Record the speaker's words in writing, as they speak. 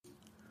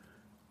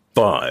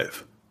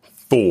5,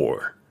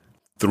 4,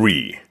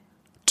 3,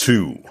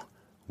 2,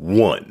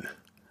 1.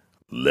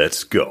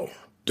 Let's go.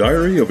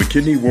 Diary of a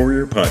Kidney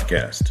Warrior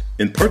podcast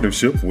in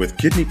partnership with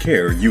Kidney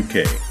Care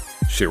UK,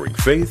 sharing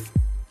faith,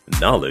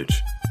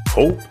 knowledge,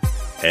 hope,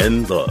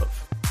 and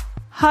love.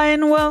 Hi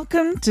and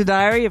welcome to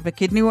Diary of a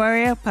Kidney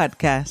Warrior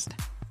podcast.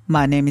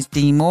 My name is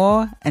Dee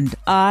Moore and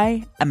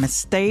I am a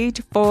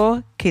stage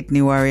 4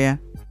 kidney warrior.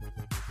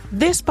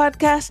 This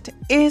podcast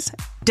is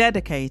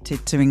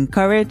dedicated to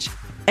encourage,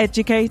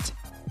 educate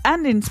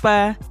and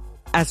inspire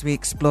as we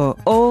explore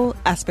all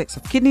aspects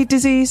of kidney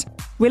disease,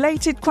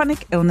 related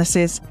chronic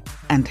illnesses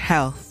and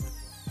health.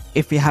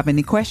 If you have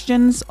any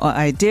questions or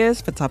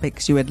ideas for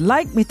topics you would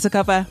like me to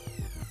cover,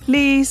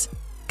 please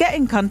get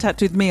in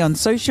contact with me on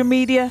social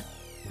media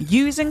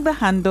using the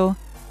handle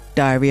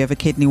Diary of a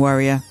Kidney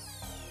Warrior.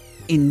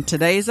 In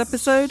today's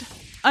episode,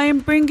 I am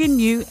bringing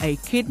you a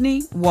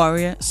kidney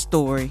warrior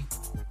story.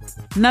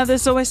 Now,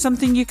 there's always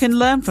something you can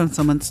learn from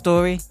someone's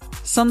story,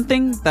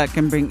 something that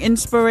can bring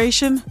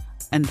inspiration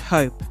and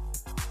hope.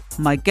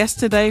 My guest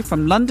today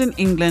from London,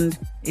 England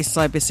is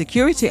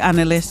cybersecurity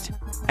analyst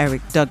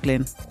Eric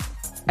Duglin.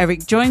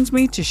 Eric joins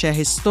me to share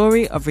his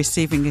story of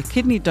receiving a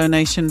kidney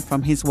donation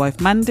from his wife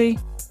Mandy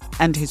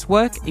and his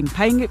work in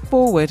paying it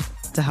forward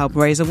to help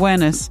raise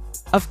awareness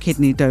of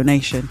kidney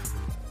donation.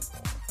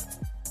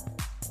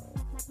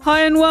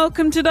 Hi and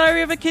welcome to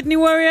Diary of a Kidney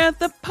Warrior,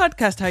 the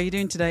podcast. How are you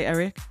doing today,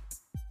 Eric?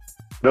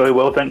 Very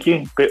well, thank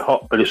you. Bit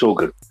hot, but it's all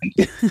good. Thank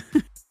you.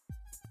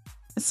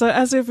 So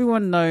as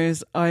everyone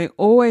knows, I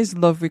always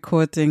love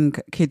recording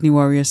Kidney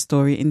Warrior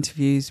story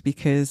interviews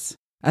because,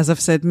 as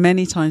I've said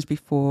many times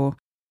before,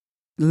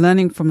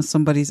 learning from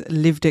somebody's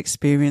lived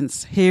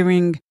experience,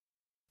 hearing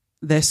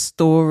their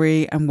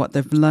story and what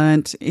they've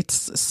learned,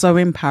 it's so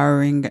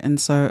empowering.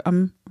 And so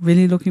I'm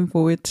really looking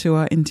forward to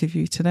our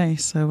interview today.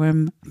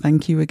 So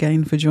thank you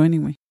again for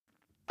joining me.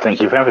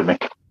 Thank you for having me.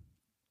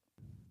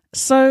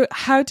 So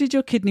how did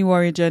your kidney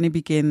warrior journey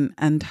begin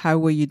and how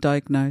were you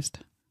diagnosed?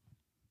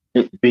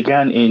 It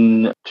began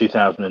in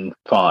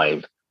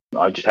 2005.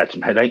 I just had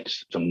some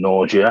headaches, some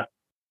nausea,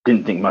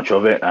 didn't think much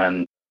of it.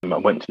 And I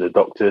went to the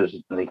doctors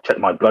and they checked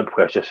my blood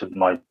pressure. Said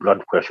my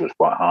blood pressure was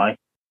quite high.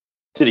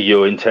 Did a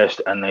urine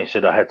test and they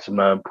said I had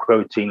some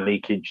protein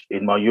leakage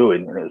in my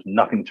urine and it was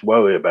nothing to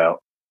worry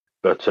about.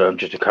 But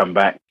just to come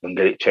back and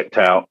get it checked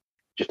out,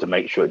 just to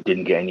make sure it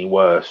didn't get any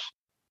worse.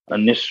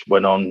 And this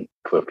went on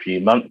for a few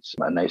months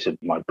and they said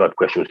my blood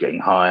pressure was getting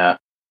higher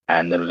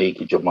and the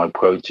leakage of my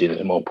protein,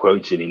 there's more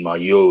protein in my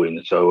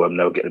urine. So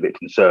they were getting a bit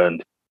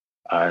concerned.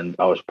 And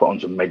I was put on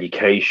some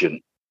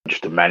medication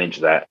just to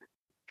manage that.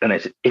 And they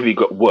said, if it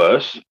got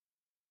worse,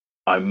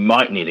 I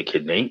might need a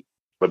kidney.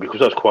 But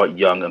because I was quite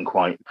young and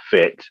quite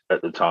fit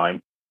at the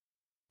time,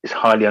 it's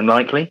highly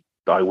unlikely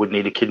that I would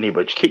need a kidney,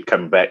 but just keep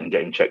coming back and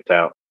getting checked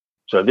out.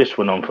 So this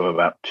went on from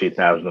about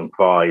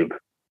 2005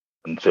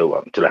 until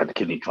I had the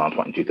kidney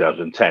transplant in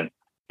 2010.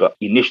 But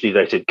initially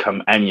they said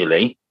come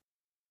annually.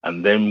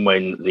 And then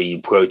when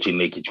the protein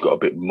leakage got a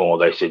bit more,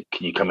 they said,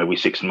 can you come every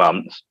 6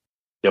 months?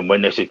 Then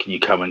when they said, can you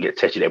come and get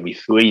tested every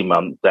 3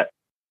 months? That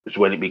was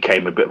when it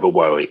became a bit of a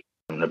worry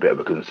and a bit of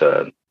a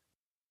concern.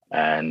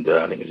 And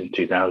I think it was in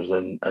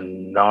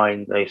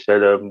 2009, they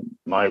said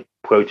my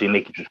protein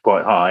leakage was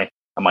quite high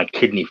and my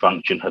kidney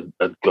function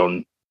had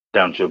gone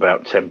down to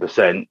about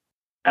 10%.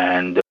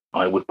 And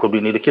I would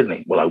probably need a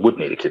kidney. Well, I would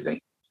need a kidney.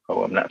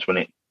 So that's when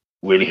it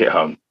really hit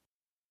home.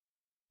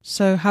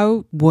 So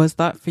how was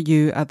that for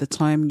you at the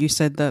time? You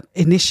said that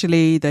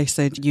initially they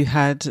said you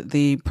had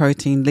the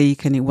protein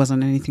leak and it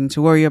wasn't anything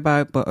to worry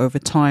about, but over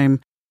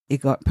time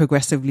it got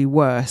progressively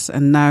worse.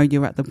 And now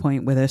you're at the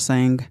point where they're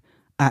saying,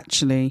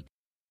 actually,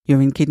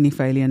 you're in kidney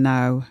failure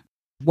now.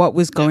 What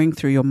was going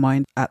through your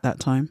mind at that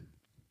time?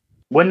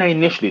 When they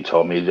initially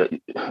told me that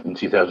in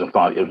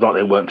 2005, it was like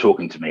they weren't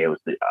talking to me.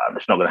 It's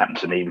not going to happen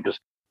to me because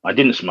I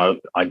didn't smoke,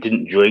 I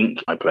didn't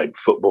drink, I played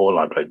football,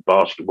 I played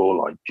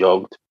basketball, I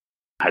jogged.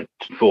 I had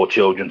 4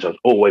 children, so I was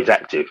always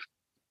active.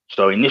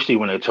 So initially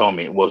when they told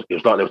me, it was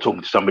like they were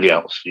talking to somebody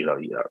else.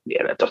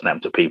 That doesn't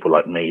happen to people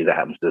like me. That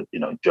happens to,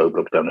 Joe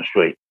Blow down the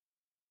street.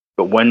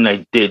 But when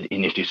they did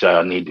initially say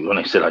when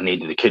they said I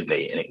needed a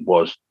kidney, and it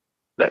was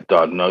that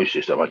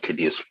diagnosis that my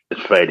kidney is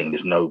failing,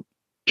 there's no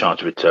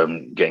chance of it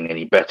getting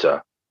any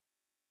better.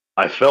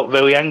 I felt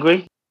very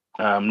angry.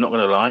 I'm not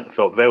going to lie. I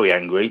felt very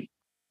angry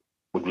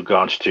with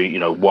regards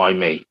to, why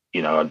me?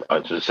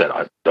 As I said,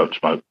 I don't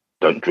smoke,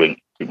 don't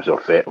drink, keep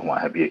myself fit and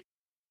what have you.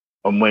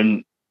 And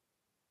when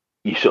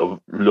you sort of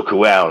look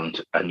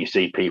around and you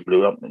see people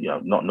who are,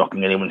 not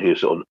knocking anyone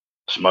who's sort of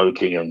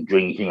smoking and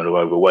drinking and are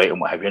overweight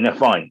and what have you, and they're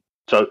fine.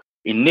 So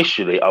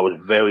initially I was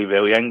very,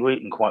 very angry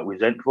and quite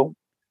resentful.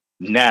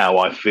 Now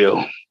I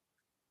feel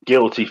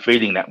guilty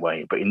feeling that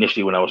way. But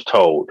initially when I was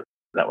told,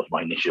 that was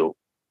my initial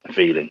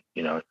feeling,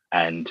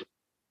 and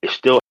it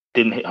still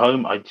didn't hit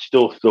home. I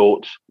still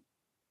thought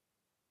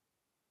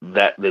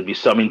that there'd be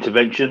some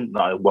intervention, that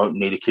I won't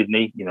need a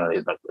kidney. There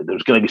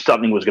was going to be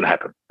something was going to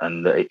happen,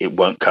 and it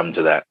won't come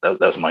to that.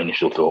 That was my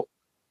initial thought.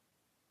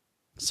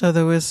 So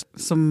there was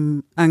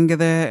some anger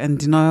there and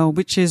denial,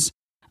 which is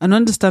an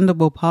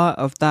understandable part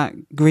of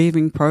that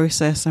grieving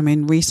process. I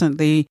mean,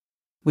 recently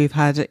we've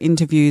had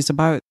interviews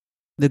about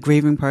the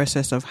grieving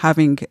process of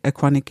having a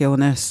chronic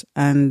illness,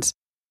 and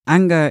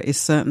anger is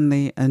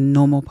certainly a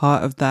normal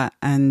part of that.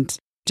 And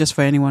just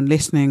for anyone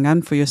listening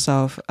and for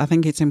yourself, I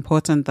think it's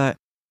important that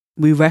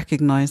we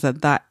recognize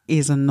that that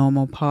is a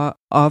normal part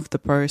of the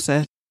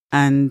process.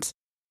 And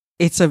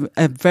it's a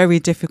very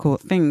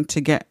difficult thing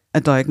to get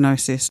a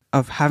diagnosis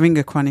of having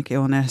a chronic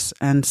illness.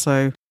 And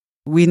so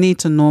we need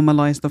to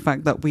normalize the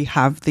fact that we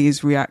have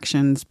these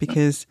reactions,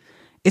 because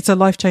it's a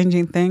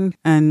life-changing thing.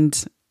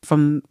 And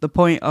from the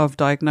point of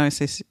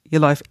diagnosis,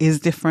 your life is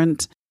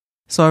different.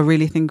 So I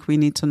really think we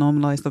need to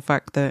normalize the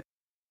fact that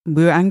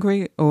we were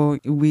angry or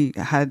we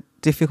had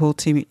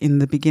difficulty in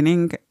the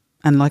beginning.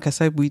 And like I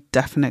said, we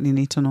definitely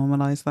need to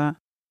normalize that.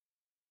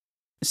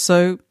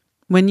 So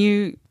when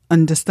you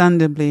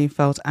understandably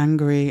felt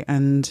angry,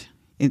 and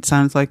it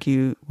sounds like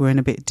you were in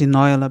a bit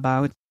denial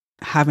about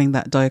having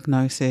that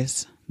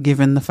diagnosis,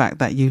 given the fact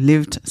that you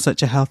lived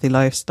such a healthy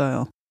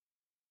lifestyle,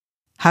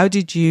 how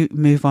did you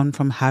move on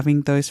from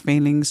having those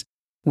feelings?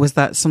 Was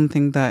that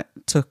something that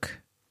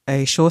took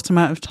a short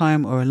amount of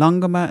time or a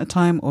long amount of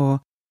time,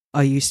 or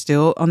are you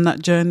still on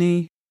that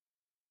journey?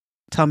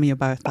 Tell me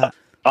about that.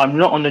 I'm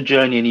not on the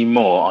journey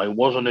anymore. I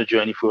was on the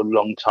journey for a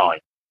long time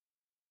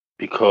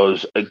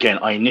because, again,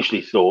 I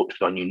initially thought,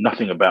 because I knew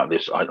nothing about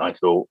this, I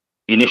thought,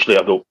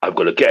 I've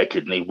got to get a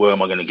kidney. Where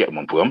am I going to get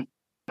one from?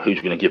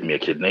 Who's going to give me a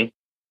kidney?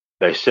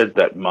 They said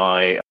that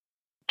my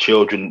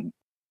children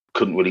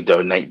couldn't really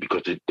donate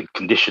because the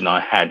condition I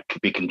had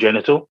could be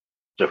congenital.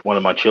 So if one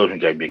of my children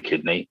gave me a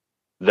kidney,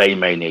 they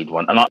may need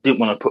one. And I didn't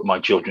want to put my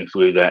children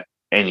through that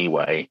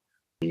anyway.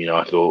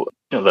 I thought,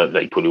 that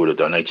they probably would have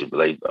donated,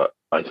 but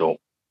I thought,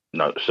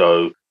 no.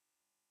 So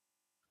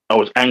I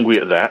was angry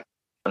at that,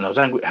 and I was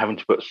angry at having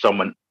to put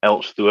someone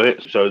else through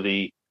it. So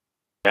the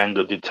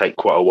anger did take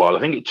quite a while. I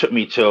think it took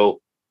me till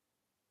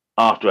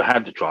after I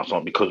had the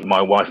transplant, because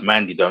my wife,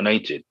 Mandy,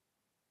 donated,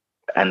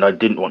 and I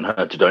didn't want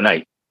her to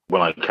donate.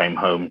 When I came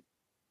home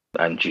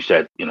and she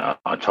said,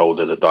 I told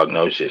her the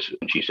diagnosis,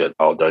 and she said,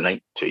 I'll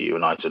donate to you.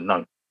 And I said,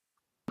 no,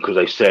 because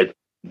they said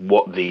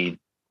what the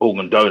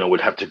organ donor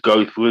would have to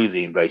go through,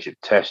 the invasive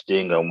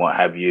testing and what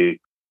have you.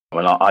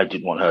 And I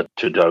didn't want her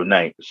to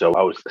donate. So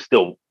I was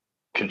still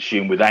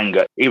consumed with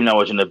anger, even though I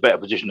was in a better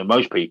position than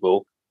most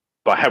people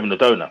by having a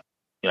donor,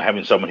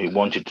 having someone who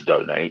wanted to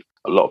donate.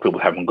 A lot of people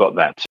haven't got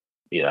that,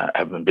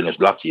 haven't been as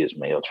lucky as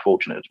me, or as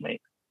fortunate as me.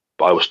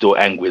 But I was still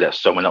angry that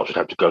someone else would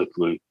have to go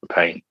through the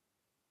pain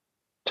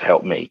to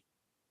help me.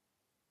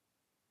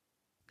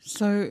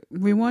 So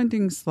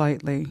rewinding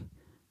slightly,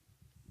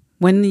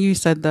 when you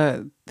said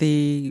that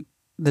the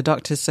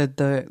doctor said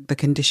the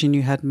condition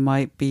you had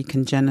might be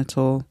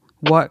congenital,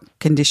 what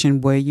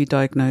condition were you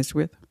diagnosed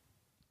with?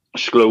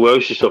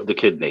 Sclerosis of the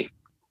kidney,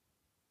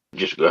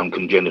 just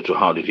congenital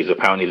heart disease.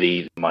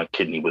 Apparently my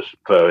kidney was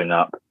furring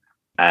up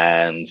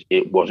and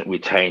it wasn't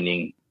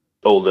retaining,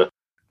 all the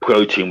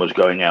protein was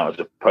going out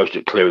as opposed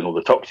to clearing all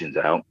the toxins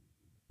out.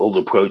 All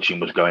the protein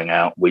was going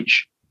out,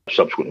 which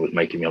subsequently was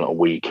making me a lot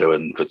weaker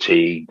and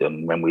fatigued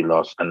and memory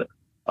loss. And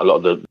a lot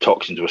of the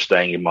toxins were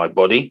staying in my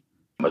body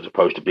as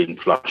opposed to being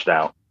flushed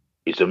out.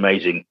 It's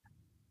amazing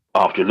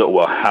after a little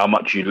while how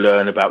much you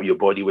learn about your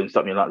body when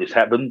something like this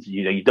happens.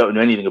 You don't know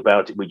anything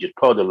about it. We just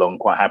plod along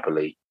quite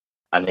happily.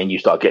 And then you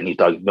start getting these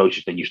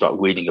diagnoses, and you start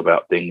reading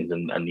about things,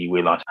 and you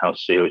realize how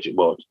serious it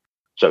was.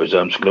 So it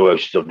was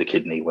sclerosis of the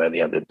kidney, where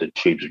the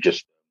tubes were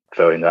just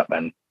filling up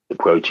and the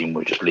protein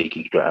was just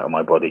leaking straight out of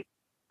my body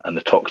and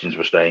the toxins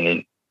were staying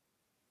in.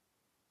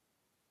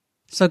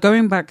 So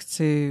going back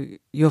to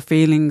your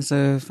feelings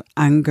of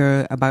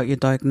anger about your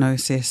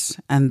diagnosis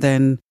and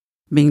then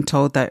being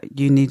told that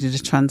you needed a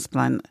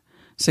transplant.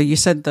 So you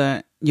said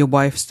that your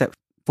wife stepped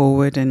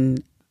forward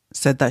and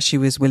said that she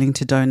was willing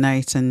to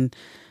donate, and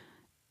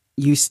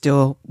you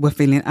still were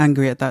feeling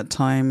angry at that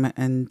time.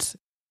 And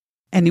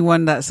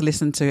anyone that's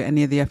listened to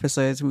any of the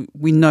episodes,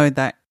 we know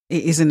that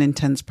it is an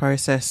intense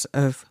process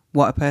of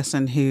what a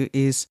person who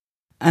is,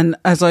 and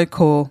as I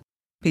call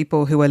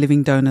people who are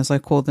living donors, I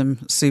call them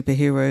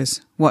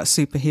superheroes, what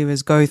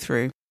superheroes go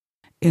through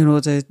in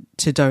order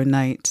to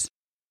donate.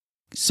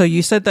 So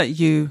you said that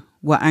you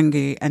were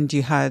angry and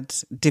you had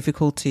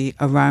difficulty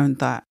around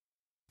that.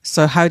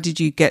 So how did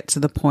you get to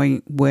the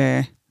point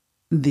where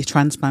the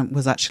transplant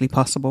was actually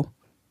possible?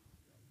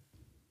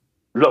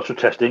 Lots of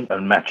testing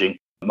and matching.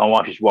 My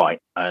wife is white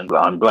and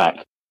I'm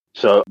black.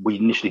 So we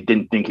initially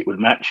didn't think it would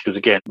match because,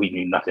 again, we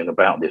knew nothing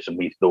about this and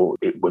we thought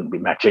it wouldn't be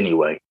match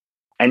anyway.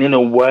 And in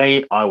a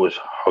way, I was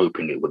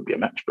hoping it would be a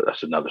match, but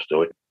that's another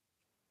story.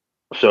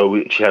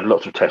 So she had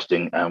lots of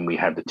testing and we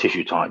had the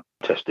tissue type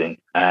testing,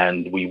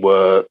 and we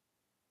were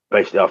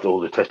basically, after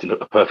all the testing, a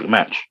perfect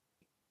match,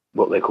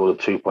 what they call a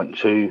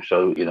 2.2.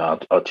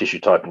 So, our tissue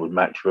typing would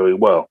match very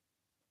well.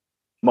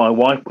 My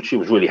wife, she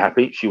was really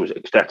happy. She was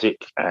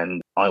ecstatic,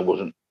 and I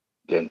wasn't.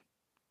 Again,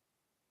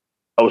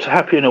 I was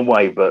happy in a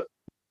way, but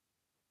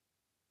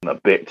a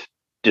bit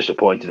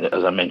disappointed,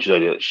 as I mentioned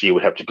earlier, that she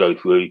would have to go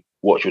through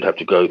what she would have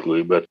to go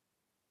through. But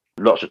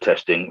lots of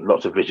testing,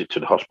 lots of visits to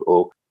the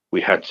hospital,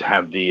 We had to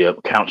have the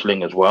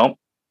counselling as well,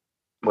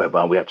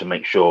 whereby we had to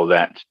make sure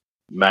that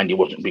Mandy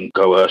wasn't being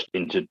coerced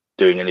into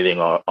doing anything,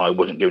 or I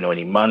wasn't giving her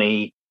any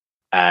money.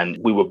 And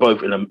we were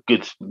both in a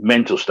good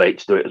mental state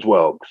to do it as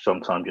well.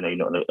 Sometimes, you're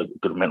not in a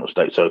good mental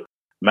state. So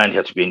Mandy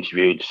had to be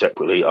interviewed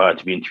separately. I had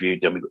to be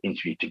interviewed. Then we got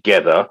interviewed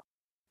together,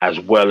 as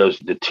well as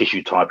the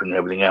tissue typing and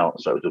everything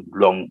else. So it was a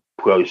long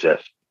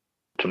process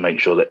to make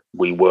sure that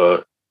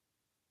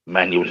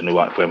Mandy was in the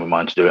right frame of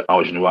mind to do it. I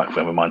was in the right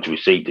frame of mind to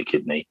receive the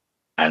kidney.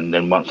 And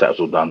then once that was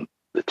all done,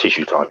 the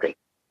tissue typing.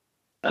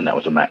 And that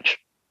was a match.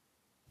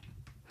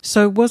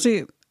 So was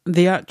it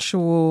the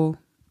actual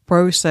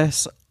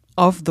process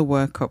of the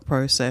workup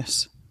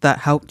process that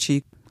helped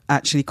you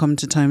actually come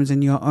to terms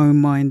in your own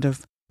mind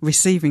of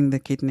receiving the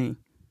kidney?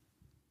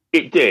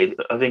 It did.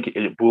 I think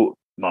it brought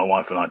my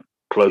wife and I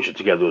closer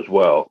together as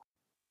well.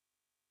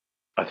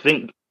 I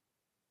think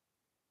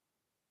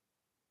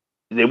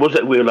there was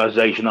that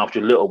realization after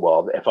a little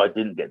while that if I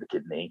didn't get the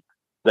kidney,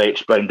 they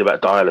explained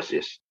about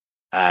dialysis.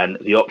 And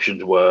the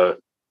options were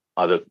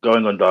either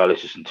going on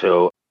dialysis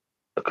until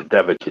a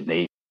cadaver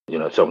kidney,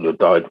 someone who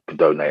died could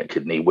donate a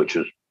kidney, which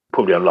was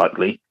probably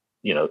unlikely.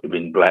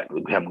 In black,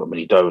 we haven't got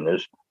many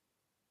donors.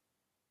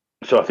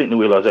 So I think the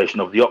realization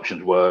of the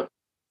options were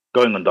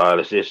going on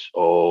dialysis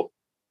or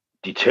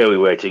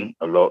deteriorating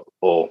a lot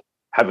or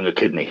having a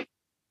kidney.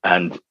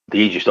 And the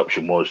easiest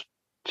option was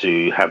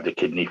to have the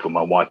kidney for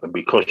my wife. And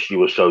because she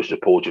was so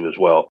supportive as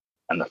well,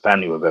 and the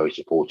family were very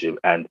supportive,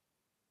 and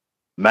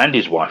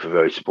Mandy's wife were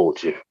very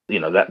supportive,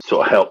 that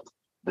sort of helped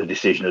the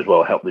decision as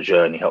well, helped the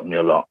journey, helped me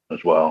a lot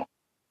as well.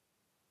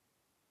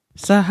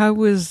 So how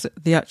was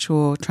the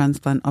actual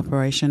transplant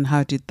operation?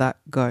 How did that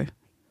go?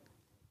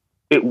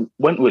 It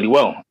went really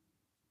well.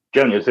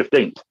 January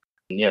 15th,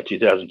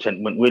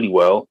 2010 went really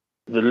well.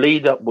 The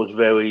lead up was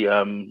very,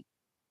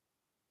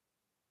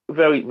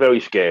 very, very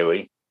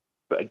scary.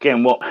 But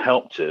again, what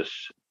helped us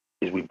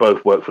is we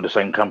both worked for the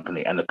same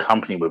company, and the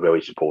company were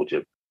very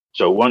supportive.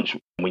 So once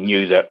we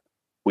knew that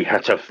we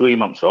had to have 3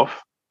 months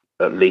off,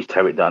 at least to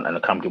have it done, and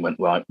the company went,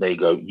 right, there you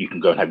go, you can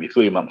go and have your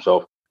 3 months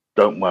off.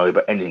 Don't worry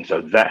about anything.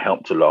 So that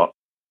helped a lot.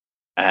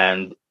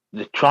 And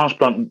the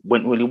transplant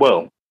went really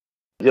well.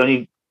 The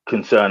only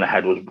concern I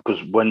had was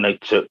because when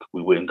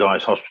we were in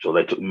Guy's Hospital,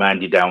 they took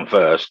Mandy down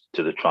first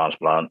to the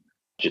transplant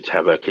to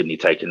have her kidney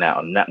taken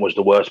out. And that was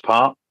the worst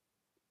part,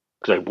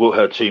 because they brought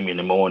her to me in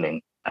the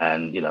morning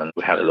and,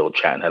 we had a little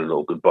chat and had a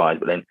little goodbye.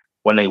 But then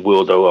when they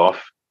wheeled her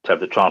off to have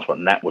the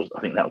transplant, I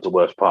think that was the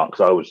worst part,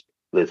 because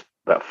there's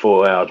about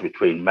 4 hours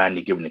between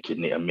Mandy giving the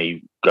kidney and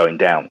me going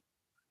down.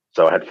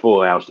 So I had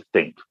 4 hours to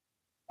think.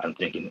 I'm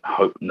thinking, I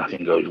hope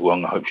nothing goes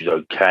wrong. I hope she's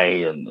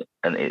okay. And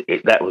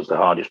that was the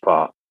hardest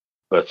part.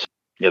 But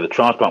the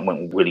transplant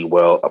went really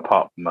well,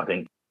 apart from, I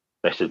think,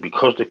 they said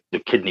because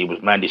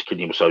Mandy's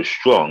kidney was so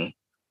strong,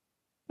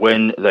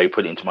 when they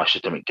put it into my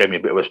system, it gave me a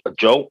bit of a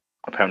jolt,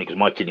 apparently because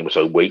my kidney was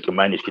so weak and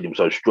Mandy's kidney was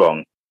so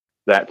strong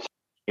that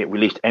it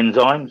released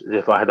enzymes as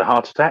if I had a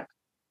heart attack.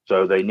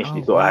 So they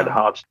initially thought I had a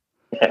heart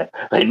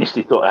They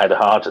initially thought I had a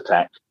heart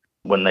attack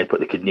when they put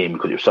the kidney in,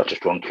 because it was such a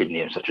strong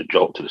kidney and such a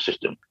jolt to the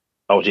system.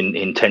 I was in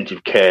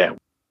intensive care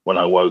when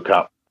I woke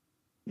up,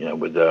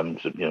 with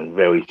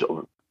very sort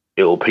of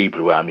ill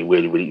people around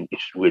me.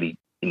 It's really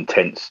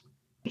intense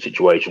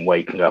situation.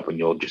 Waking up and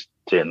you're just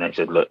sitting there. They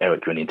said, "Look,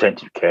 Eric, you're in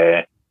intensive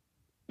care.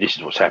 This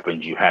is what's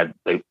happened.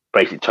 They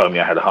basically told me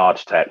I had a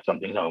heart attack."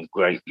 Something, oh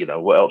great,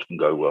 what else can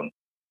go wrong?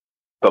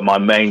 But my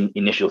main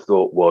initial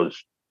thought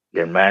was,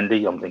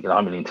 Mandy. I'm thinking,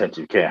 I'm in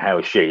intensive care. How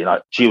is she?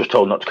 And she was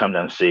told not to come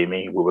down and see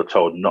me. We were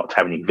told not to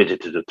have any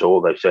visitors at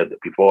all. They said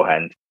that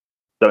beforehand,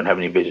 don't have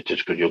any visitors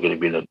because you're going to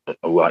be in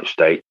a right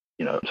state,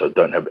 so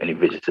don't have any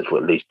visitors for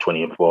at least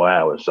 24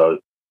 hours. So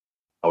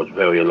I was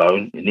very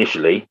alone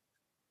initially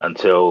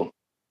until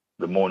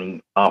the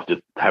morning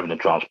after having the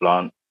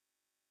transplant.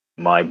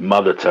 My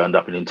mother turned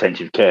up in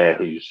intensive care,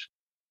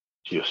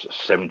 she was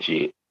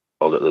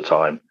 70-old at the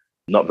time,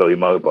 not very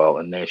mobile,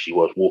 and there she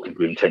was walking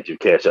through intensive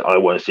care. Said, "I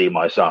want to see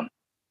my son,"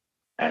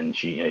 and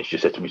she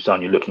said to me,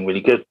 "Son, you're looking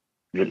really good.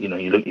 You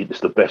look.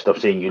 It's the best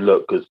I've seen you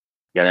look."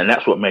 And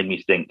that's what made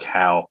me think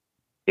how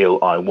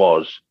ill I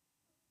was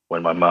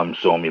when my mum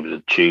saw me with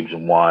the tubes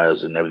and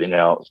wires and everything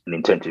else in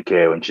intensive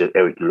care, and she said,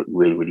 "Eric, you look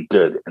really, really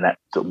good," and that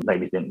sort of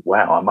made me think,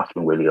 "Wow, I must have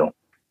been really ill."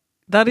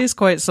 That is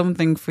quite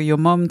something for your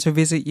mum to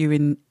visit you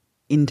in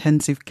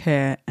intensive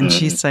care, and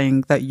she's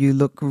saying that you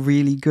look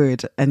really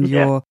good, and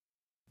you're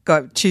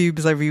got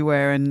tubes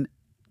everywhere and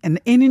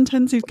in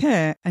intensive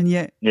care, and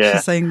yet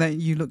she's saying that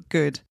you look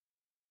good.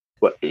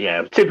 Well,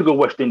 typical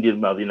West Indian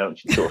mother,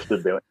 she sort of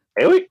stood there,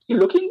 "Eric, you're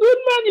looking good,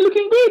 man, you're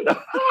looking good."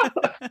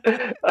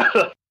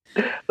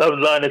 I was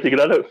lying there thinking,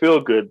 I don't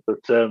feel good,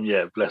 but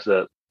bless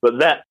her. But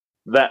that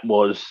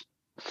was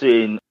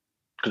seeing,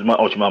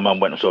 because my mum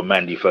went and saw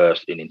Mandy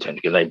first in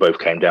intensive care. They both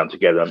came down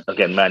together. And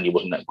again, Mandy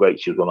wasn't that great.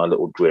 She was on a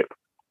little drip.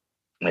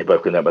 And they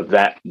both came down. But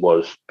that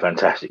was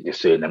fantastic to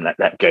see them.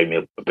 That gave me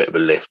a bit of a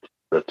lift.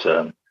 But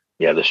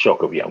the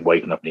shock of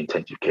waking up in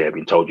intensive care,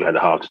 being told you had a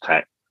heart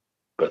attack.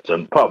 But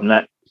apart from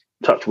that,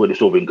 touch wood,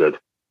 it's all been good.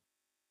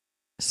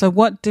 So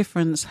what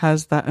difference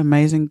has that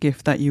amazing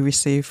gift that you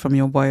received from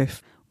your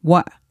wife,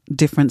 what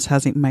difference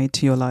has it made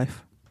to your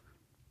life?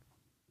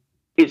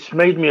 It's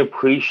made me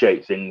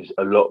appreciate things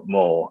a lot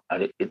more,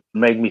 and it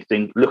made me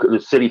look at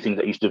the silly things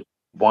that used to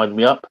wind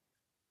me up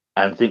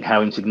and think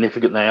how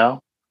insignificant they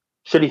are.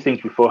 Silly things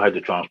before I had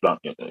the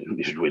transplant.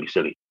 This is really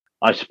silly.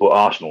 I support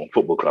Arsenal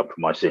Football Club for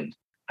my sins.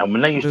 And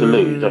when they used to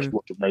lose, that's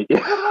what they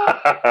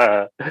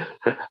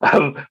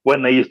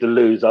when they used to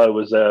lose, I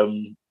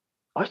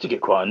used to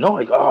get quite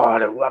annoyed. Oh,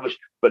 they're rubbish.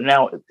 But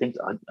now things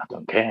I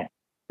don't care.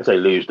 If they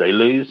lose, they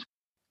lose.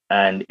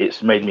 And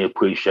it's made me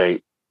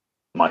appreciate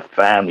my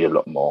family a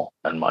lot more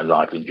and my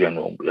life in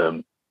general.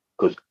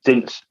 Because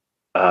since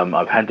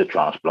I've had the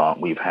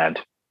transplant, we've had,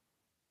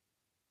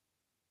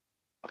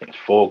 I think it's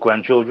 4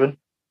 grandchildren,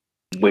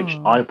 which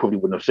I probably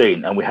wouldn't have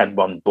seen. And we had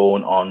one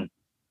born on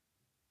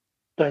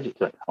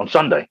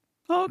Sunday.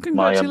 Oh,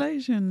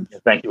 congratulations.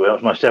 Thank you.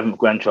 My 7th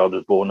grandchild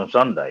was born on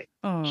Sunday.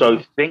 Oh.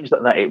 So things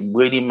like that, it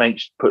really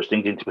puts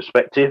things into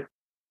perspective,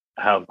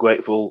 how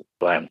grateful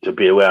I am to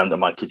be around,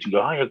 and my kids can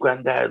go, "Hi, your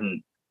granddad,"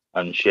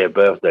 and share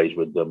birthdays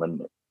with them.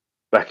 And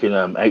back in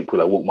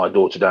April, I walked my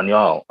daughter down the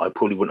aisle. I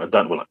probably wouldn't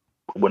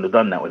have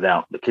done that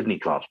without the kidney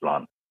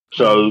transplant.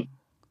 So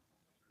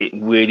it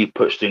really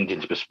puts things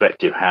into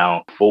perspective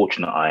how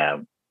fortunate I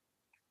am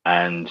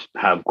and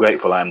how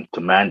grateful I am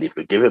to Mandy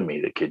for giving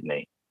me the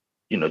kidney.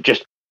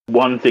 Just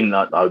one thing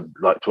that I'd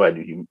like to add,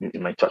 you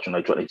may touch on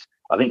later on, is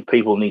I think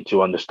people need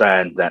to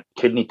understand that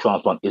kidney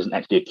transplant isn't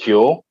actually a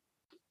cure,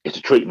 it's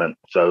a treatment.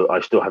 So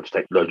I still have to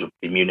take loads of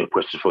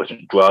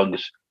immunosuppressant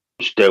drugs,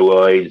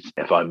 steroids.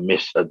 If I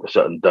miss a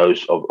certain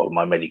dose of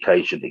my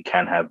medication, it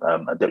can have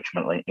a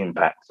detrimental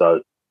impact.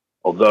 So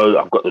although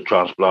I've got the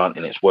transplant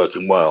and it's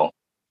working well,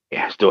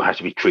 it still has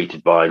to be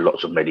treated by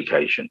lots of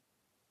medication.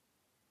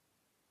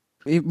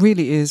 It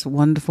really is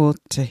wonderful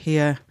to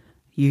hear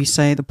you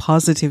say the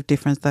positive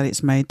difference that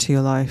it's made to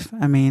your life.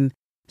 I mean,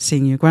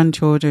 seeing your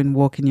grandchildren,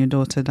 walking your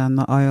daughter down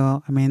the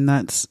aisle, I mean,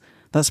 that's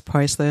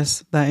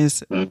priceless. That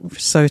is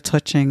so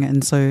touching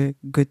and so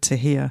good to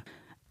hear.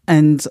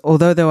 And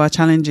although there are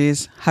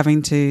challenges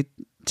having to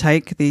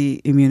take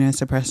the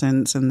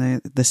immunosuppressants and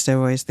the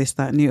steroids, this,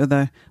 that, and the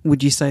other,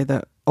 would you say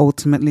that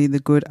ultimately the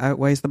good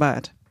outweighs the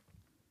bad?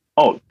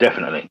 Oh,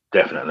 definitely.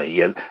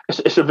 Yeah,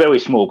 it's a very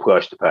small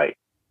price to pay.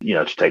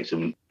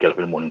 To get up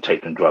in the morning,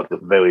 take some drugs, a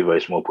very,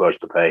 very small price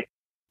to pay.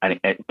 And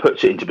it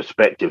puts it into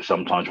perspective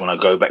sometimes when I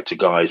go back to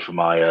guys for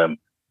my,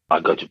 I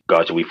go to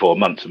guys every 4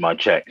 months for my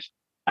checks.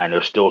 And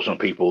there's still some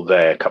people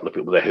there, a couple of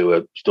people there who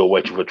are still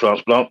waiting for a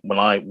transplant when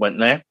I went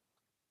there.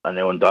 And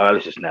they're on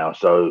dialysis now.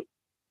 So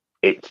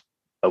it's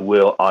a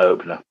real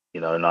eye-opener,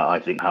 and I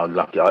think how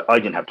lucky. I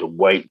didn't have to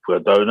wait for a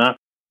donor.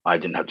 I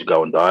didn't have to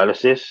go on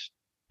dialysis.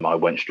 I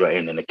went straight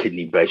in and the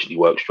kidney basically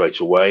worked straight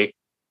away.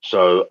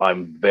 So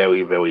I'm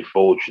very, very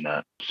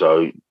fortunate.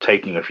 So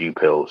taking a few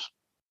pills,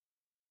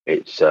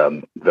 it's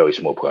very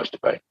small price to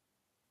pay.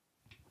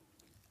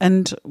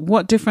 And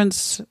what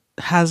difference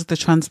has the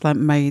transplant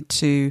made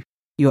to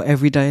your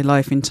everyday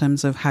life in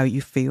terms of how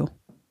you feel?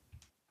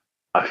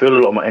 I feel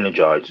a lot more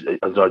energized.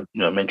 As I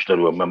mentioned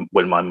earlier,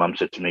 when my mum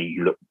said to me,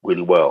 "You look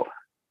really well."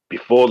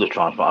 Before the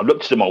transplant, I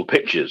looked at some old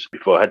pictures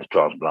before I had the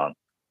transplant,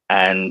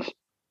 and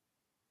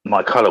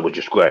my colour was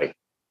just grey.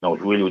 I was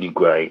really, really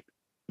grey.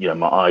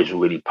 My eyes were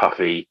really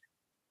puffy.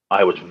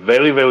 I was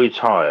very, very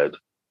tired,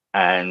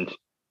 and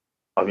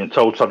I've been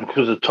told something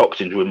because of the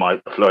toxins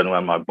flowing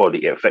around my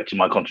body, it affected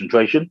my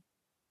concentration.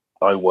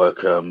 I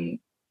work. I'm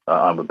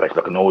basically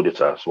like an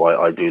auditor, so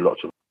I do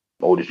lots of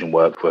auditing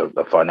work for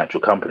a financial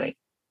company.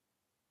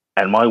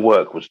 And my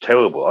work was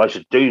terrible. I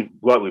should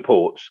write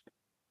reports,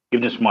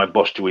 give them to my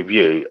boss to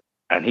review,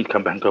 and he'd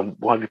come back and go,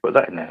 "Why have you put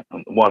that in there?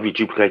 And why have you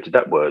duplicated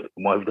that word?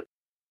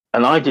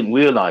 And I didn't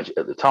realise it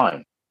at the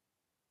time.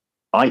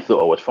 I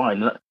thought I was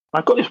fine. And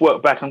I got this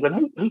work back. I'm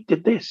going, who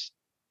did this?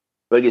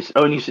 But it's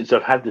only since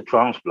I've had the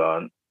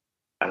transplant,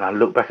 and I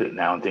look back at it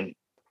now and think,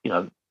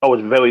 I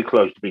was very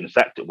close to being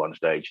sacked at one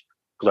stage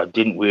because I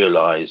didn't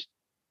realise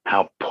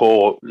how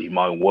poorly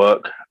my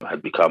work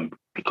had become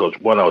because,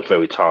 one, I was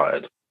very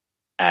tired,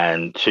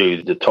 and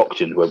 2, the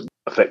toxins were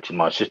affecting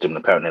my system,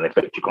 and apparently they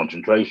affect your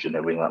concentration,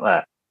 everything like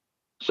that.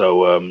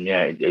 So,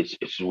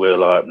 it's a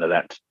real eye-opener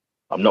that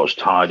I'm not as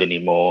tired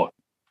anymore.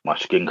 My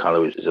skin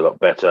colour is a lot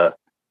better.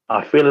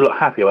 I feel a lot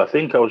happier. I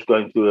think I was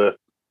going through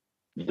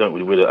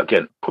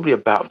probably a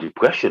bout of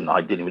depression.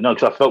 I didn't even know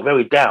because I felt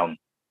very down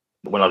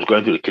when I was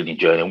going through the kidney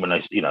journey.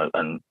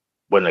 And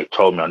when they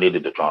told me I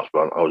needed the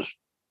transplant, I was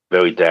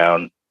very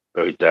down,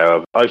 very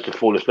down. I used to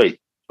fall asleep.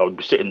 I would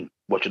be sitting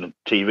watching the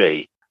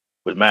TV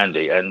with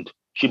Mandy, and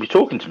she'd be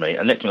talking to me,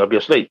 and next thing I'd be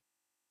asleep.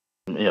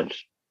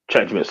 Just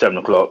chatting to me at 7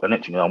 o'clock, and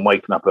next thing I'm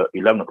waking up at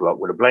 11 o'clock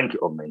with a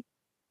blanket on me,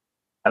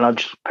 and I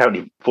just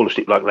apparently fall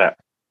asleep like that.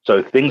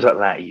 So things like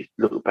that, you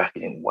look back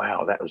and think,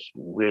 wow, that was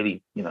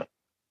really, a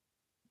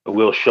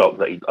real shock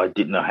that I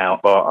didn't know how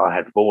far I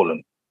had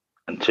fallen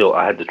until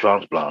I had the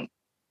transplant.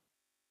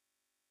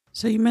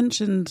 So you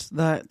mentioned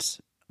that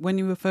when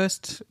you were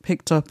first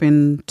picked up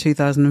in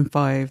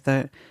 2005,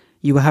 that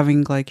you were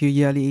having like your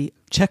yearly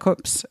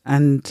checkups,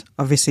 and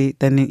obviously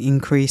then it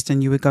increased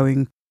and you were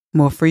going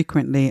more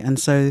frequently, and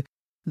so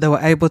they were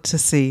able to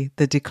see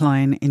the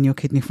decline in your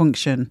kidney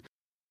function.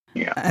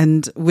 Yeah.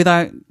 And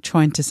without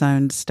trying to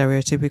sound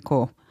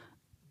stereotypical,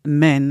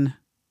 men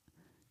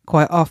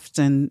quite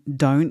often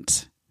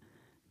don't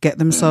get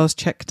themselves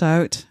checked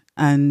out,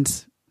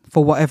 and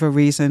for whatever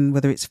reason,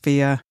 whether it's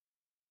fear,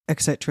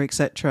 etc.,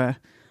 etc.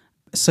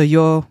 So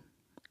you're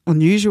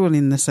unusual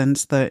in the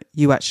sense that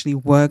you actually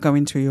were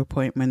going to your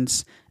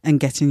appointments and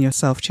getting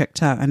yourself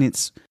checked out, and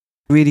it's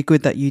really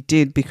good that you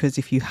did, because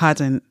if you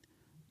hadn't,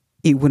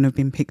 it wouldn't have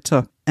been picked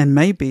up, and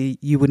maybe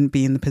you wouldn't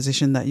be in the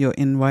position that you're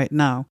in right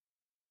now.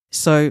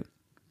 So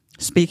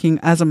speaking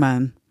as a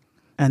man,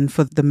 and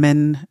for the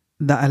men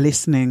that are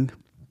listening,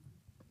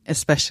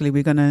 especially,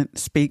 we're going to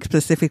speak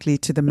specifically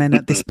to the men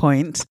at this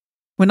point.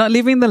 We're not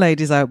leaving the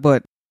ladies out,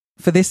 but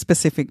for this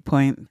specific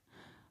point,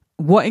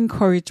 what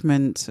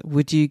encouragement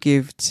would you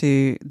give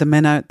to the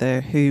men out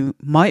there who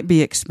might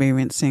be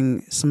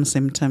experiencing some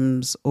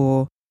symptoms,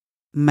 or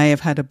may have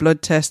had a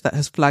blood test that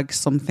has flagged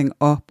something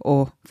up,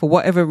 or for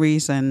whatever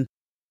reason,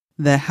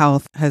 their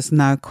health has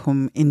now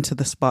come into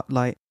the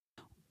spotlight?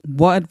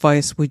 What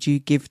advice would you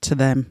give to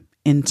them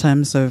in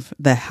terms of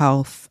their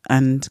health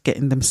and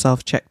getting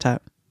themselves checked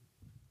out?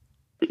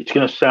 It's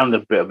going to sound a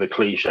bit of a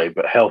cliche,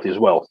 but health is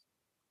wealth.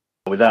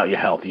 Without your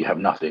health, you have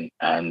nothing.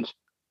 And,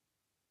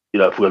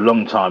 for a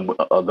long time,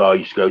 although I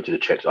used to go to the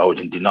checks, I was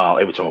in denial.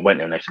 Every time I went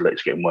there, and they said,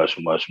 it's getting worse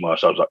and worse and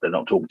worse. I was like, they're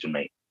not talking to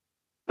me.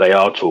 They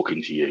are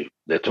talking to you.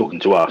 They're talking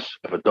to us.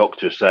 If a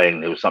doctor is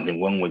saying there was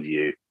something wrong with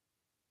you,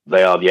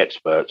 they are the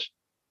experts.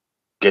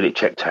 Get it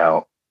checked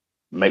out.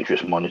 Make sure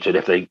it's monitored.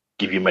 If they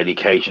give you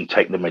medication,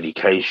 take the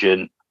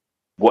medication.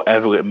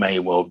 Whatever it may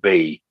well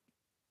be,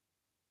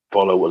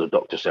 follow what the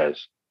doctor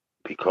says.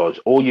 Because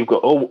all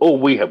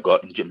we have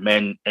got,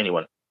 men,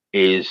 anyone,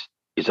 is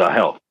our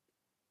health.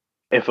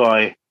 If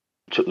I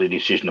took the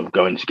decision of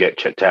going to get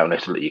checked out and they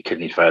said that your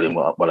kidneys failing,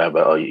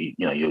 whatever, or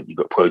you've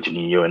got protein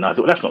in your urine, I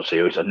thought, that's not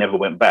serious. I never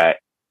went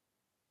back.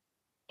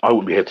 I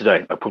wouldn't be here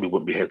today. I probably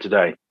wouldn't be here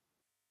today.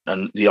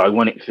 And the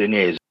ironic thing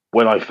is,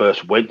 when I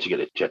first went to get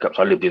the checkups,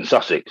 I lived in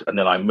Sussex, and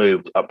then I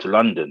moved up to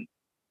London,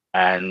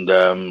 and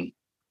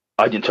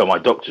I didn't tell my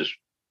doctors,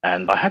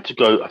 and I had to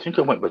go. I think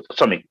I went with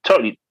something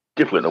totally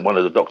different than one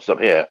of the doctors up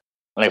here,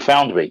 and they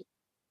found me,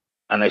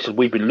 and they said,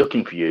 we've been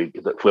looking for you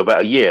for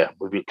about a year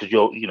because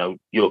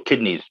your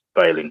kidney's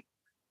failing.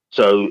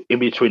 So in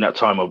between that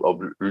time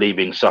of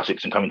leaving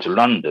Sussex and coming to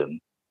London,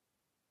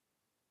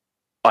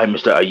 I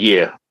missed out a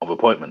year of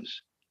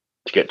appointments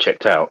to get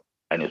checked out.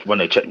 And it's when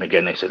they checked me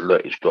again, they said,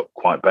 look, it's got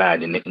quite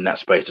bad in that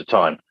space of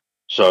time.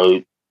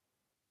 So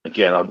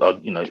again,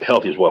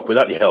 health is wealth.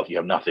 Without your health, you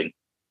have nothing.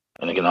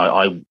 And again,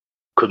 I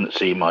couldn't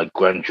see my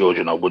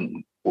grandchildren. I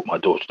wouldn't walk my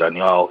daughter down the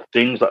aisle.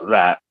 Things like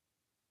that.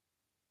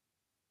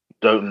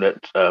 Don't let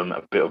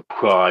a bit of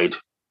pride,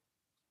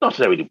 not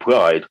necessarily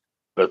pride,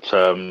 but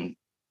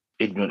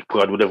ignorance,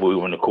 pride, whatever we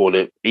want to call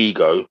it,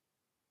 ego,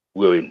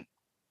 ruin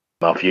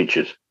our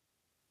futures.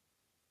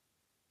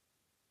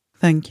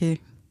 Thank you.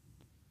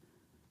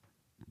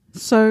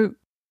 So,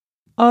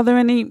 are there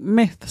any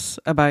myths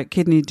about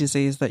kidney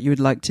disease that you would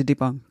like to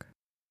debunk?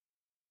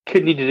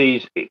 Kidney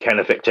disease, it can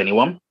affect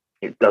anyone.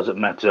 It doesn't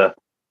matter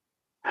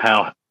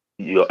how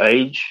your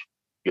age,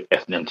 your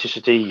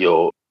ethnicity,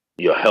 your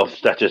health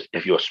status,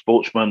 if you're a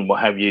sportsman, what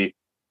have you,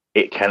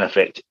 it can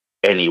affect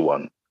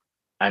anyone.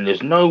 And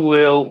there's no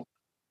real,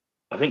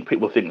 I think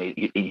people think that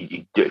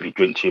if you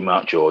drink too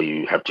much or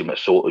you have too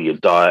much salt or your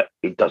diet,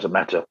 it doesn't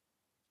matter.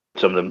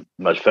 Some of the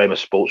most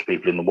famous sports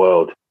people in the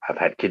world have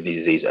had kidney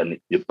disease, and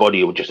your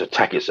body will just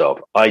attack itself.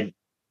 I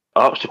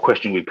asked the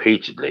question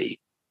repeatedly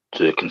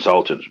to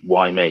consultants,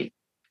 why me?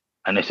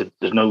 And they said,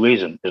 there's no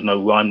reason. There's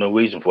no rhyme, no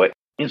reason for it.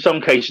 In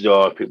some cases, there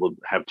are people who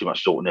have too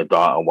much salt in their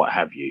diet or what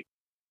have you.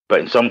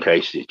 But in some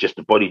cases, it's just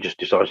the body just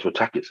decides to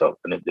attack itself,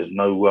 and there's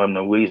no rhyme,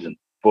 no reason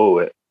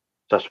for it.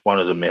 That's one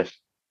of the myths.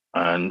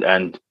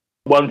 And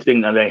one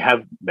thing that they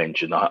have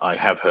mentioned, I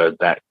have heard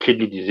that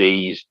kidney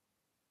disease,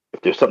 if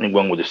there's something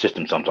wrong with the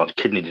system, sometimes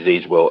kidney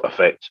disease will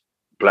affect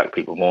black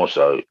people more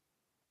so.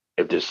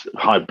 If there's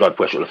high blood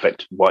pressure, will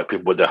affect white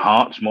people with their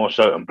hearts more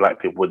so, and black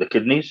people with their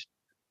kidneys.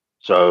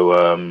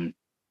 So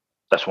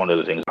that's one of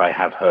the things I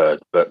have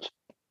heard. But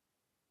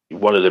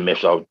one of the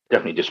myths I'll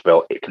definitely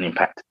dispel, it can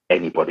impact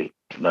anybody,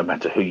 no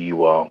matter who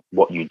you are,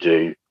 what you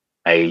do,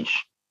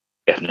 age,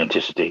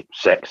 ethnicity,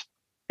 sex,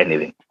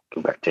 anything. It can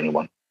impact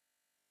anyone.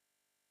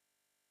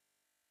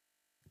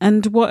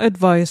 And what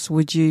advice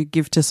would you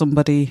give to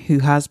somebody who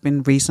has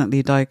been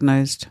recently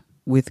diagnosed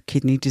with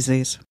kidney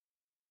disease?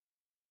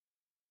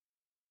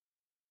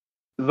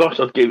 The advice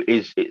I'd give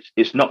is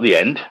it's not the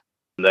end.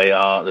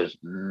 There's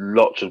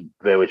lots of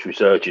various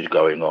researches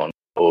going on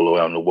all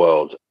around the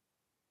world,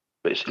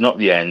 but it's not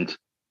the end.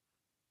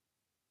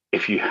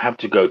 If you have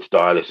to go to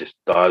dialysis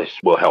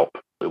will help.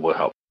 It will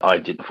help. I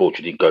didn't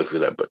fortunately go through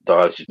that, but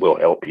dialysis will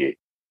help you.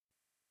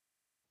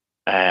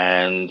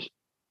 And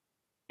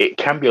it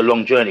can be a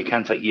long journey. It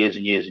can take years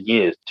and years and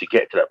years to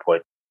get to that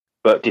point.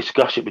 But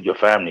discuss it with your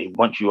family.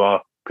 Once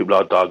people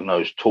are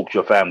diagnosed, talk to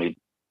your family.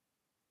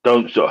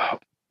 don't sort of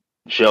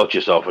shelter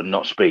yourself and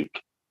not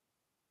speak.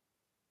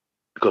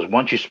 Because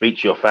once you speak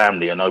to your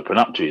family and open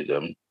up to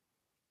them,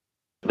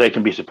 they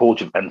can be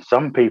supportive. And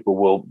some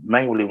people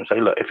may even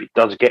say, look, if it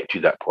does get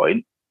to that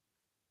point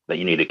that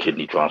you need a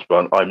kidney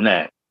transplant, I'm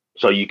there.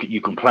 So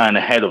you can plan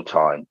ahead of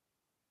time.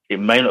 It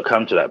may not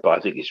come to that, but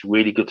I think it's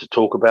really good to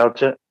talk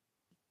about it.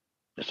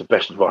 It's the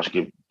best advice you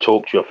give.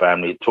 Talk to your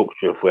family, talk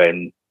to your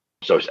friend,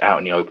 so it's out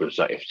in the open.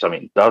 So if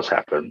something does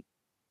happen,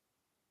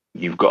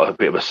 you've got a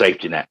bit of a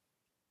safety net.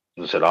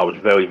 As I said, I was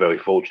very, very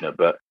fortunate,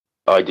 but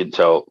I didn't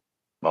tell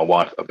my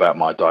wife about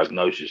my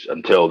diagnosis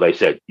until they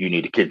said, you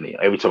need a kidney.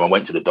 Every time I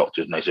went to the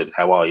doctors and they said,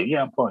 how are you?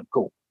 Yeah, I'm fine,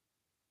 cool.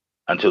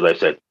 Until they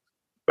said,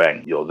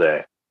 bang, you're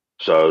there.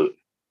 So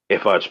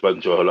if I had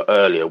spoken to her a lot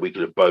earlier, we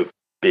could have both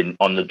been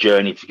on the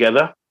journey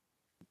together.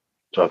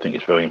 So I think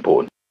it's very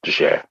important to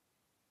share.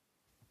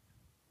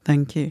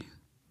 Thank you.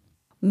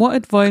 What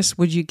advice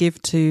would you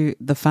give to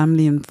the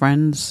family and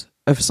friends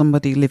of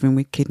somebody living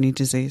with kidney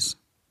disease?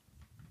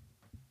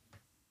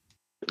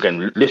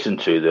 Again, listen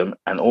to them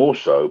and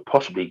also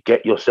possibly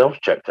get yourself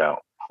checked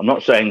out. I'm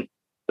not saying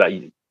that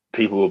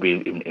people will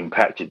be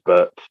impacted,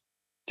 but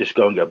just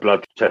go and get a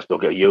blood test or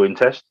get a urine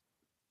test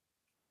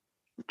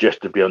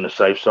just to be on the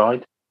safe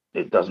side.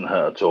 It doesn't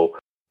hurt at all.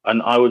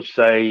 And I would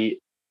say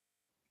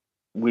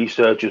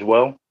research as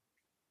well.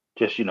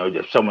 Just,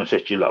 if someone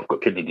says to you, look, I've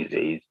got kidney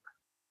disease,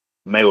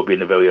 may well be in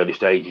the very early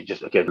stages,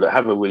 just, again,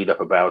 have a read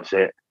up about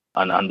it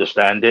and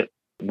understand it,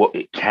 what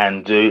it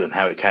can do and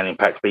how it can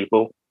impact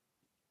people.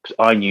 Because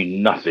I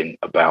knew nothing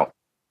about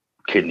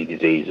kidney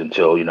disease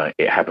until,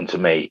 it happened to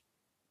me.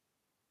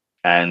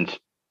 And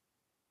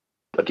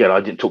again, I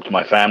didn't talk to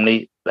my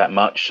family that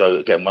much. So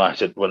again,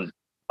 when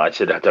I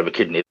said I had to have a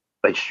kidney,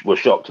 they were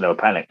shocked and they were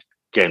panicked.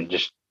 Again,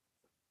 just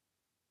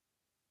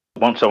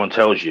once someone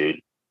tells you,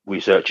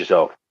 research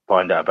yourself,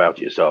 find out about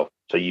it yourself,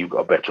 so you've got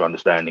a better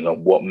understanding of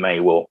what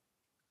will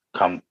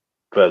come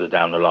further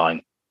down the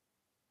line.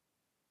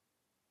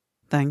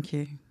 Thank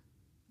you.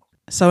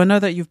 So I know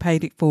that you've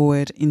paid it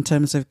forward in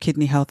terms of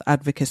kidney health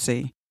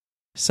advocacy.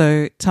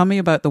 So tell me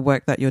about the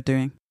work that you're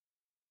doing.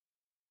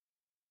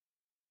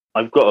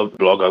 I've got a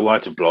blog, I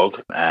write a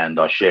blog, and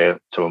I share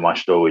some of my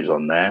stories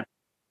on there.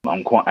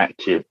 I'm quite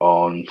active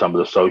on some of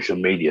the social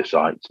media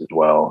sites as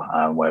well,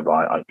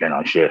 whereby,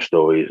 I share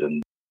stories,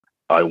 and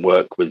I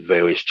work with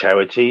various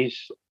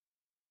charities,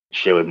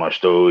 sharing my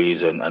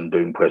stories and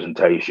doing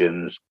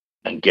presentations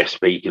and guest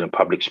speaking and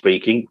public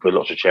speaking for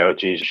lots of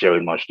charities,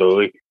 sharing my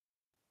story.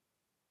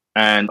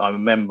 And I'm a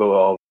member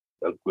of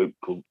a group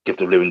called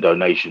Gift of Living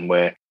Donation,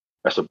 where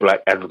that's a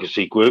Black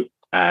advocacy group,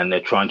 and they're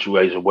trying to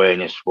raise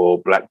awareness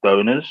for Black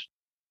donors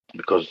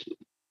because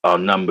our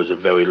numbers are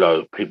very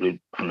low. People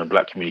from the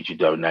Black community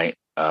donate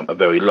are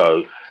very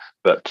low,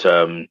 but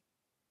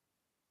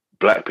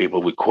Black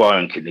people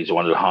requiring kidneys are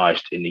one of the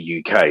highest in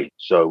the UK.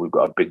 So we've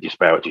got a big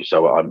disparity.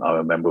 So I'm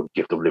a member of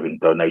Gift of Living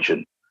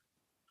Donation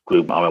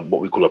group. I'm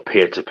what we call a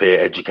peer-to-peer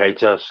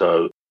educator.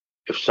 So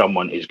if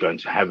someone is going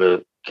to have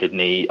a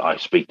kidney, I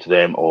speak to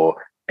them, or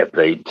if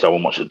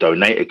someone wants to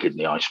donate a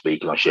kidney, I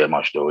speak and I share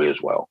my story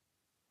as well.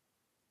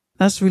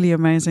 That's really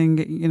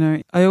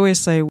amazing. I always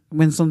say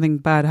when something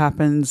bad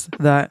happens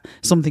that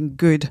something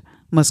good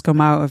must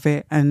come out of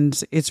it. And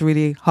it's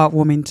really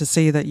heartwarming to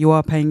see that you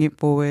are paying it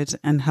forward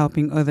and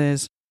helping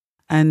others.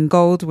 And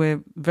Gold,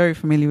 we're very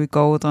familiar with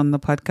Gold on the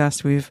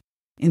podcast. We've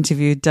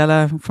interviewed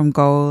Della from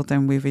Gold,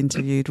 and we've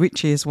interviewed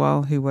Richie as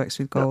well, who works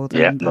with Gold.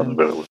 Yeah,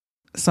 and,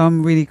 so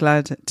I'm really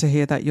glad to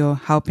hear that you're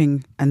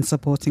helping and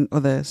supporting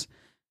others.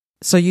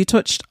 So you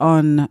touched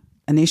on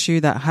an issue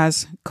that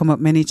has come up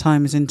many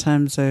times in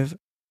terms of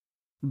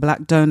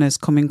Black donors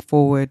coming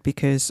forward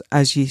because,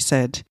 as you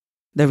said,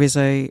 there is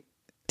a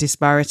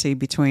disparity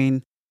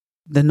between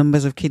the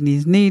numbers of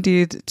kidneys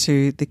needed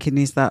to the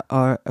kidneys that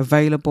are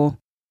available.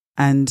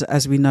 And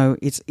as we know,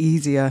 it's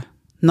easier,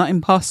 not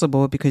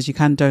impossible, because you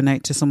can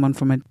donate to someone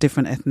from a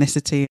different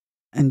ethnicity,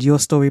 and your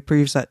story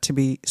proves that to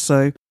be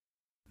so.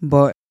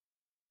 But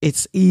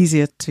it's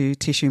easier to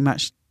tissue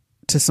match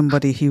to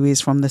somebody who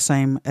is from the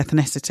same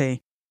ethnicity.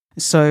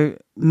 So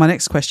my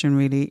next question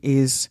really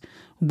is,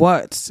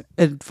 what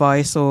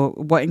advice or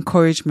what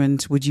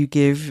encouragement would you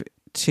give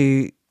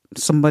to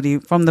somebody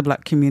from the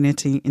Black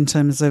community in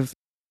terms of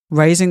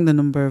raising the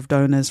number of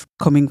donors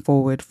coming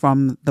forward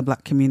from the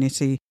Black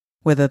community,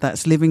 whether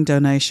that's living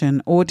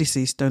donation or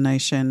deceased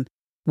donation?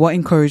 What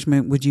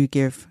encouragement would you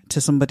give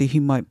to somebody who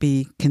might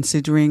be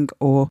considering,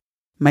 or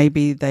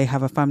maybe they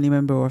have a family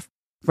member or a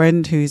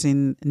friend who's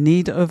in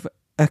need of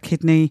a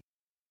kidney,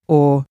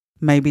 or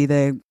maybe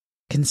they're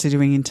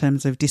considering in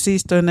terms of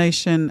deceased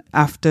donation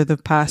after the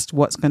past,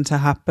 what's going to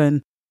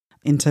happen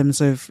in terms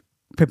of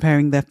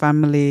preparing their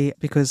family?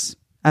 Because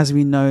as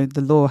we know, the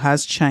law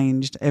has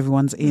changed.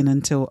 Everyone's in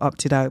until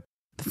opted out.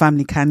 The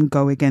family can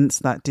go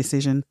against that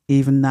decision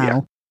even now.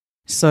 Yeah.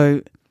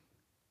 So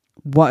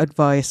what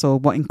advice or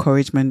what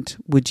encouragement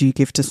would you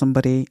give to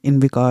somebody in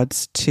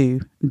regards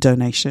to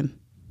donation?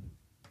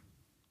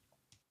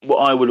 What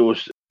I would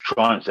always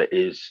try and say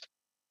is,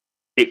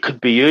 it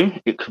could be you.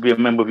 It could be a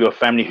member of your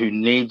family who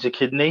needs a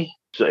kidney.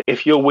 So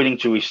if you're willing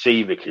to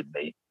receive a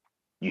kidney,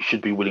 you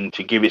should be willing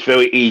to give. It's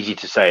very easy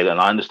to say that, and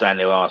I understand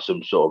there are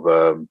some sort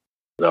of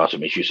there are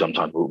some issues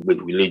sometimes with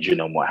religion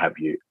and what have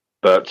you.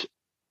 But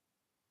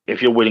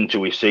if you're willing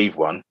to receive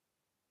one,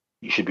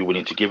 you should be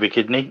willing to give a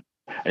kidney.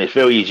 And it's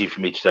very easy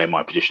for me to say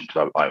my position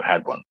because I've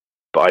had one.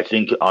 But I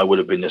think I would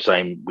have been the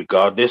same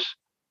regardless.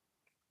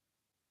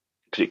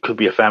 Because it could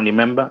be a family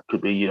member, it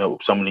could be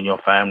someone in your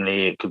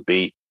family, it could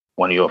be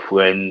one of your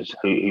friends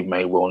who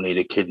may well need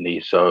a kidney.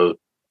 So,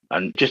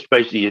 and just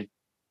basically,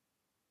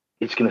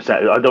 it's going to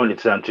sound, I don't want it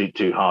to sound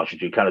too harsh or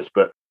too callous,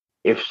 but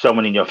if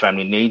someone in your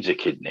family needs a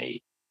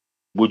kidney,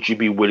 would you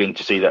be willing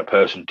to see that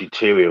person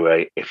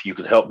deteriorate if you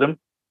could help them?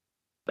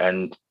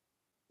 And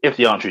if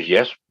the answer is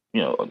yes,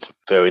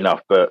 fair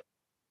enough. But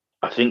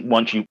I think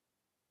once you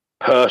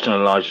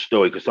personalize the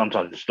story, because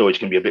sometimes the stories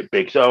can be a bit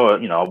big, so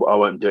I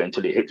won't do it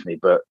until it hits me.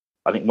 But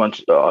I think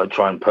once I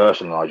try and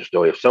personalize the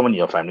story, if someone in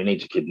your family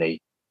needs a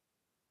kidney,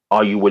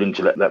 are you willing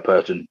to let that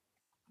person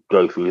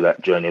go through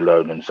that journey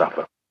alone and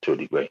suffer to a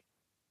degree?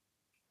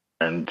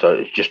 And so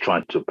it's just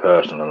trying to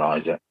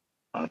personalize it.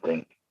 I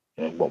think,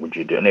 what would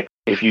you do? And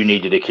if you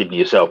needed a kidney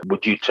yourself,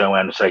 would you turn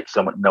around and say to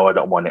someone, no, I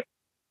don't want it.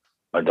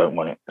 I don't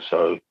want it.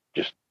 So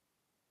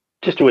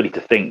just really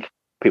to think,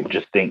 people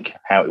just think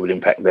how it would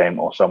impact them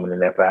or someone in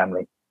their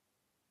family.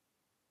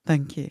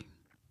 Thank you.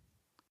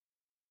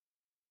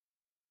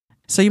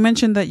 So you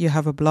mentioned that you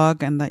have a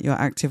blog and that you're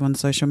active on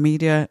social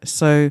media.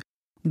 So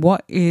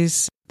what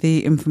is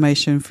the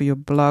information for your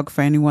blog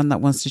for anyone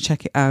that wants to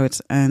check it out?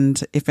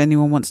 And if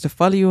anyone wants to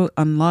follow you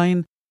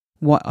online,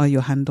 what are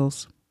your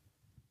handles?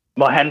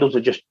 My handles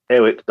are just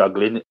Eric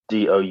Douglin,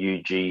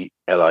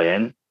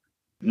 Douglin.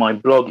 My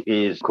blog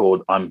is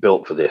called I'm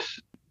Built for This.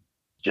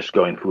 Just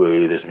going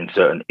through, there's been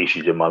certain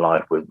issues in my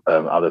life with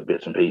other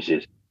bits and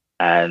pieces,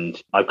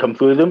 and I've come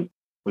through them.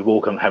 We've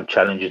all have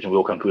challenges and we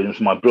all come through them.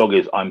 So my blog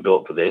is I'm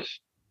Built for This.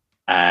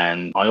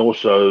 And I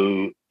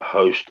also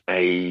host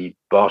a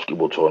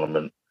basketball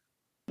tournament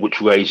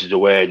which raises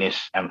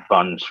awareness and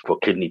funds for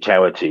kidney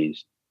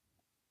charities.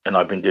 And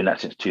I've been doing that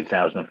since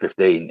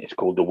 2015. It's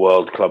called the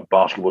World Club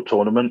Basketball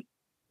Tournament.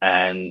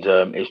 And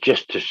it's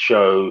just to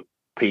show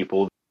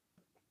people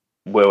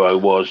where I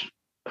was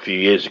a few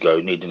years ago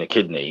needing a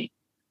kidney.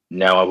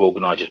 Now I've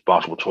organised this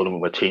basketball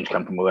tournament where teams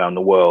come from around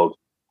the world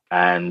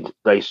and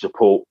they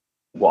support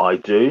what I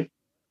do.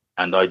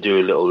 And I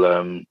do a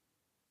little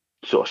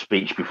sort of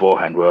speech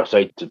beforehand where I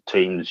say to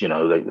teams,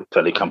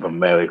 they come from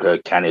America,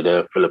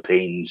 Canada,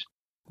 Philippines,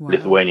 wow,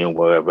 Lithuania,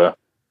 wherever.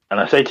 And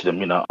I say to them,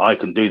 I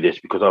can do this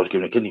because I was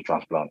given a kidney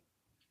transplant.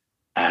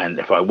 And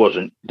if I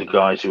wasn't, the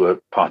guys who are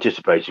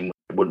participating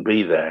wouldn't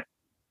be there.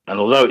 And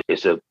although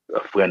it's a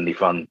friendly,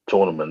 fun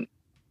tournament,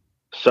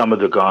 some of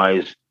the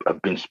guys have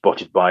been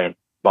spotted by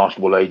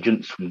basketball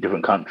agents from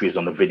different countries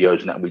on the videos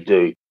and that we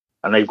do.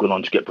 And they've gone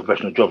on to get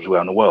professional jobs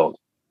around the world.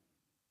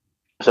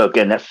 So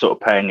again, that's sort of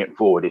paying it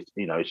forward.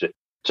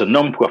 It's a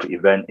non-profit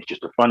event. It's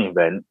just a fun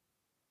event.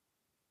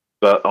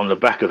 But on the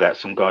back of that,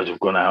 some guys have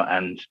gone out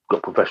and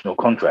got professional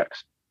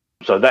contracts.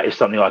 So that is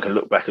something I can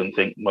look back and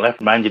think, well,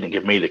 if man didn't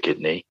give me the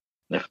kidney,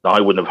 if I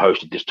wouldn't have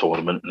hosted this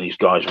tournament and these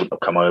guys wouldn't have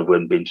come over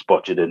and been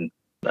spotted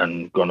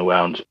and gone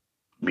around,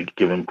 be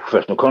given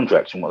professional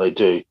contracts in what they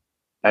do.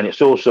 And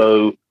it's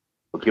also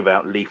give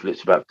out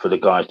leaflets for the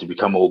guys to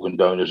become organ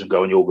donors and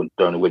go on the organ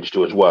donor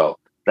register as well.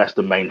 That's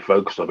the main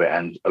focus of it.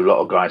 And a lot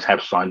of guys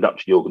have signed up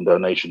to the organ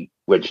donation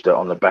register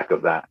on the back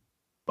of that,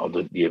 of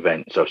the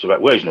event. So it's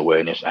about raising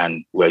awareness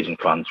and raising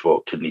funds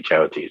for kidney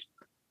charities.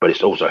 But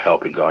it's also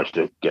helping guys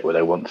to get where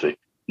they want to. And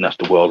that's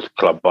the World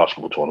Club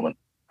Basketball Tournament.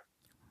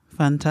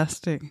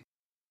 Fantastic.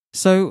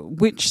 So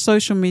which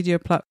social media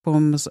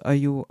platforms are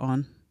you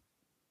on?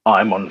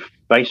 I'm on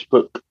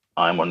Facebook,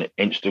 I'm on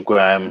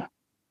Instagram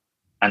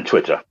and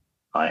Twitter.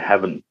 I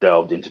haven't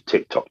delved into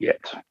TikTok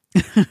yet.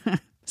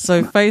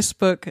 So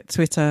Facebook,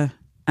 Twitter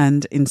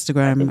and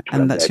Instagram,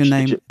 and that's your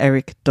name,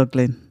 Eric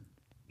Douglin.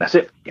 That's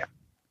it, yeah.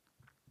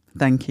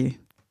 Thank you.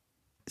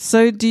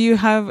 So do you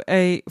have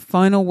a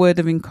final word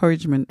of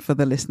encouragement for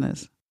the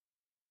listeners?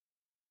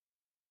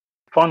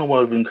 Final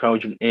word of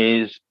encouragement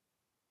is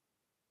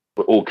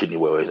for all kidney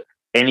warriors.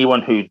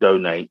 Anyone who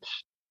donates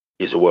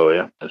is a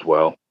warrior as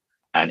well.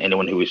 And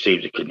anyone who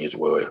receives a kidney is a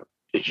warrior,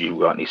 as you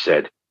rightly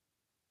said.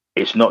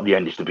 It's not the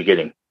end, it's the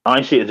beginning.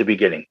 I see it as the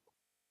beginning.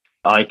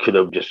 I could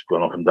have just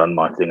gone off and done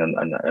my thing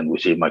and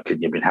received my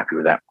kidney and been happy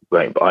with that.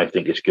 Great. But I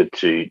think it's good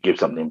to give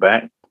something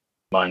back.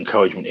 My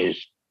encouragement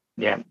is,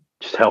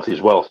 just health is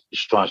wealth.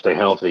 Just try and stay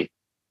healthy.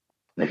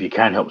 And if you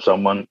can help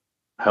someone,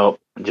 help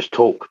and just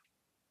talk.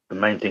 The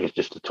main thing is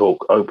just to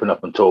talk. Open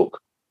up and talk.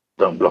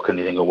 Don't block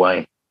anything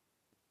away.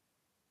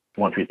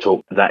 Once we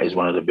talk, that is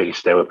one of the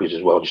biggest therapies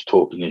as well, just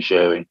talking and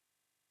sharing.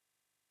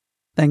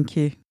 Thank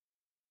you.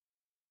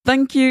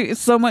 Thank you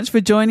so much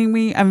for joining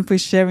me and for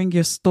sharing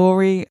your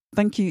story.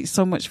 Thank you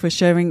so much for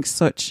sharing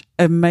such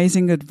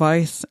amazing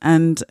advice,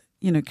 and,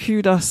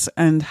 kudos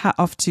and hat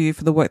off to you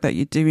for the work that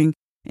you're doing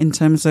in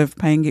terms of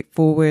paying it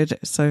forward.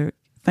 So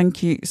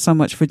thank you so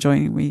much for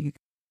joining me.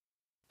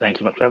 Thank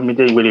you much for having me.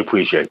 I really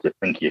appreciate it.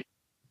 Thank you.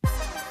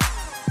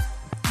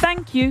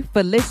 Thank you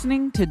for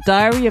listening to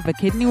Diary of a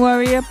Kidney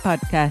Warrior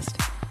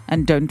podcast.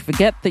 And don't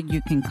forget that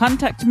you can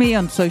contact me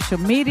on social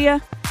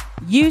media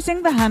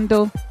using the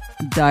handle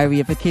Diary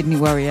of a Kidney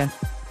Warrior.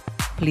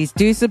 Please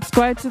do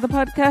subscribe to the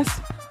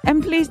podcast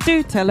and please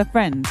do tell a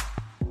friend.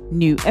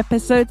 New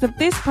episodes of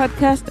this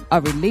podcast are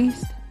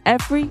released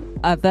every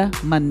other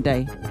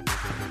Monday.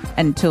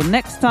 Until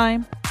next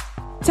time,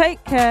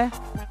 take care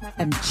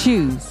and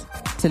choose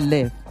to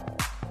live.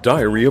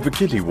 Diary of a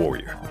Kidney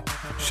Warrior,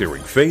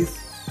 sharing faith,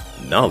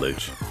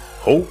 knowledge,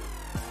 hope,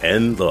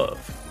 and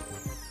love.